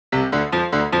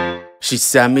She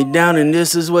sat me down and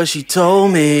this is what she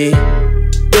told me.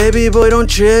 Baby boy, don't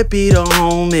trip, he don't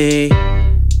hold me.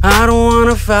 I don't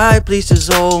wanna fight, please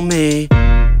just hold me.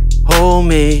 Hold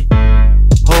me,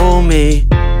 hold me.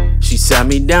 She sat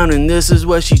me down and this is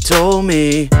what she told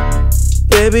me.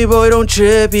 Baby boy, don't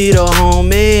trip, he don't hold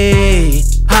me.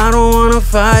 I don't wanna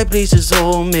fight, please just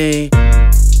hold me.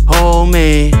 Hold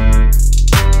me.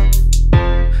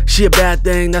 She a bad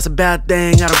thing, that's a bad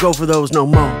thing. I don't go for those no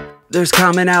more. There's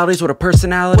commonalities with a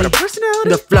personality.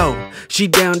 The flow. She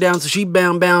down, so she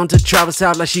bound to travel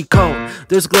south like she cold.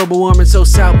 There's global warming, so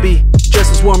South be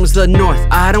just as warm as the North.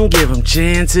 I don't give them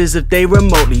chances if they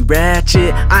remotely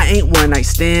ratchet. I ain't one night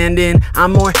standing,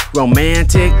 I'm more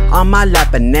romantic. On my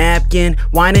lap a napkin,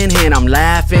 wine in hand I'm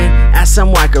laughing at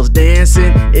some white girls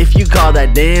dancing, if you call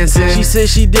that dancing. She says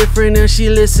she different and she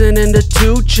listening to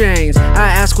 2 Chainz. I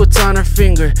asked what's on her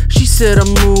finger, she said a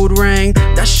mood ring.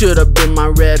 That should've been my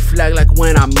red flag like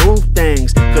when I moved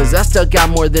things, cause I stuck out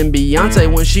more than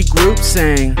Beyonce when she group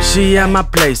sang. She at my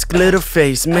place, glitter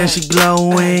face, man she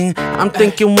glowing. I'm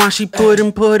thinking why she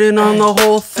putting on the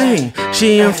whole thing.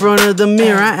 She in front of the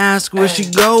mirror, I asked where she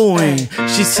going.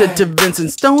 She said to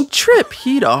Vincent, don't trip,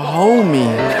 he the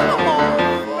homie.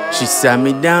 She sat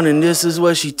me down and this is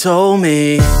what she told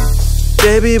me.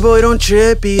 Baby boy, don't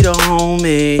trip, he don't hold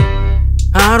me.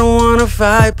 I don't wanna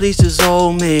fight, please just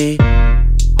hold me.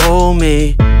 Hold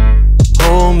me,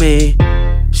 hold me.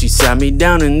 She sat me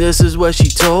down and this is what she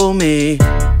told me.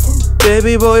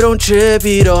 Baby boy, don't trip,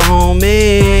 he don't hold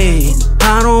me.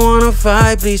 I don't wanna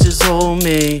fight, please just hold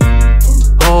me.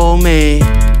 Hold me.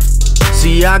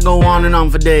 See, I go on and on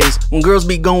for days when girls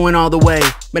be going all the way,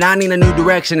 but I need a new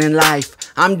direction in life.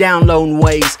 I'm downloading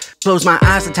ways, close my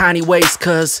eyes to tiny waist,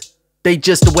 cause they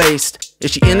just a waste.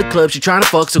 If she in the club, she tryna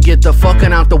fuck, so get the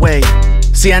fucking out the way.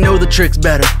 See, I know the tricks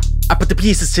better, I put the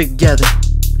pieces together.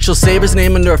 She'll save his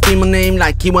name under a female name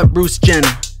like he went Bruce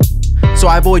Jenner. So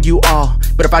I avoid you all,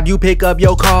 but if I do pick up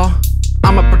your call,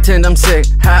 I'ma pretend I'm sick,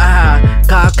 ha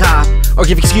ha ha, or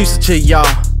give excuses to y'all,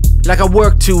 like I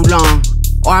worked too long,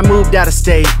 or I moved out of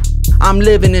state. I'm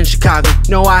living in Chicago,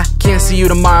 no I can't see you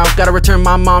tomorrow, gotta return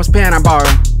my mom's pan I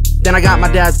borrowed. Then I got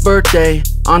my dad's birthday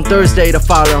on Thursday to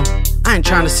follow. I ain't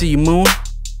trying to see you moon,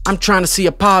 I'm trying to see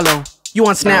Apollo. You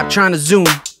on Snap trying to zoom,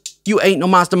 you ain't no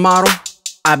monster model.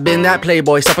 I've been that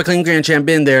playboy, stop a clean grand champ,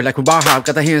 been there like with bar hop,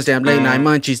 got the hands down, late night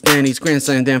munchies, Danny's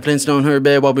grandson, Dan Flintstone, her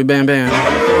bed while we bam bam.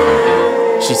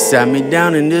 She sat me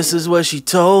down and this is what she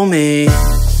told me.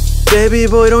 Baby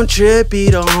boy, don't trip, he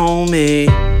don't hold me.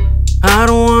 I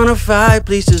don't wanna fight,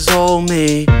 please just hold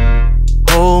me.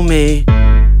 Hold me,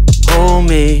 hold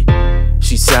me.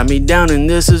 She sat me down and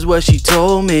this is what she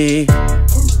told me.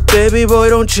 Baby boy,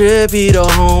 don't trip, he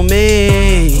don't hold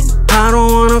me. I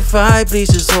don't wanna fight, please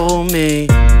just hold me.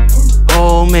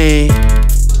 Hold me,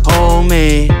 hold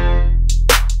me.